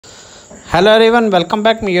Hello everyone, welcome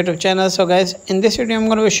back to my YouTube channel. So guys, in this video I'm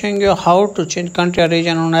going to be showing you how to change country or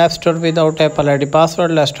region on App Store without Apple ID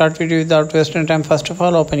password. Let's start video without wasting time. First of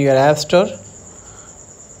all, open your App Store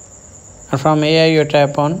and from here you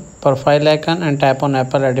tap on profile icon and tap on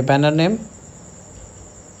Apple ID banner name.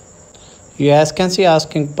 You as can see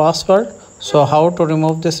asking password. So how to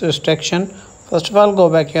remove this restriction? First of all, go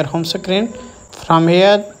back your home screen. From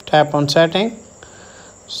here tap on setting,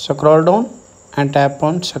 scroll down and tap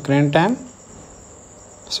on screen time.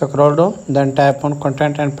 Scroll down, then tap on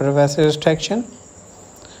content and privacy restriction.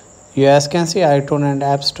 You as can see iTunes and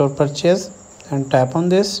App Store purchase and tap on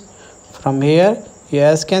this. From here you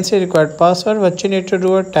as can see required password. What you need to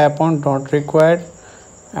do is tap on don't required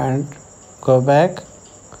and go back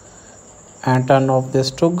and turn off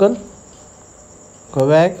this toggle. Go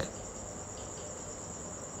back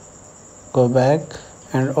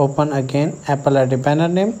and open again Apple ID banner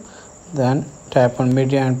name. Then tap on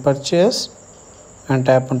media and purchase and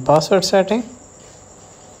tap on password setting.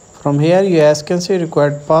 From here you as can see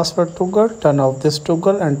required password toggle. Turn off this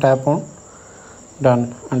toggle and tap on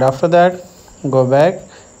done. And after that go back,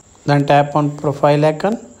 then tap on profile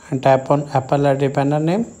icon and tap on Apple ID banner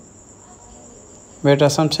name. Wait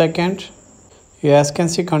some second. You as can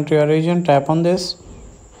see country or region, tap on this.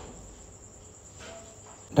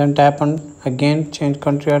 Then tap on again change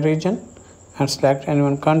country or region and select any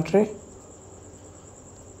one country.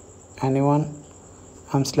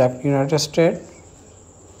 I'm select United States.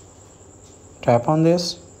 Tap on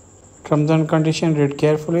this. Terms and condition, read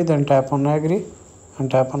carefully, then tap on agree and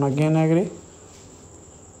tap on again agree.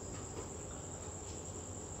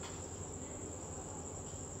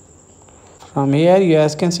 From here you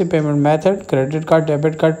as can see payment method, credit card,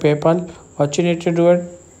 debit card, PayPal. What you need to do it,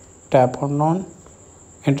 tap on none,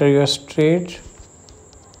 enter your state.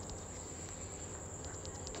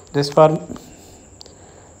 This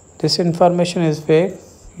information is fake.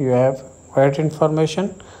 You have right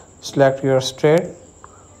information. Select your state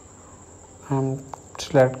and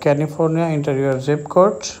select California. Enter your zip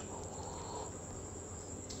code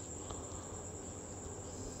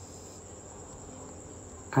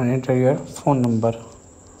and enter your phone number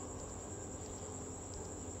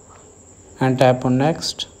and tap on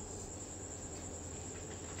next.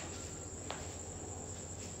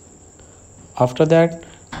 After that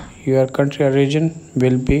your country or region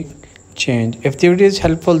will be changed. If the video is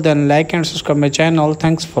helpful, then like and subscribe my channel.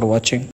 Thanks for watching.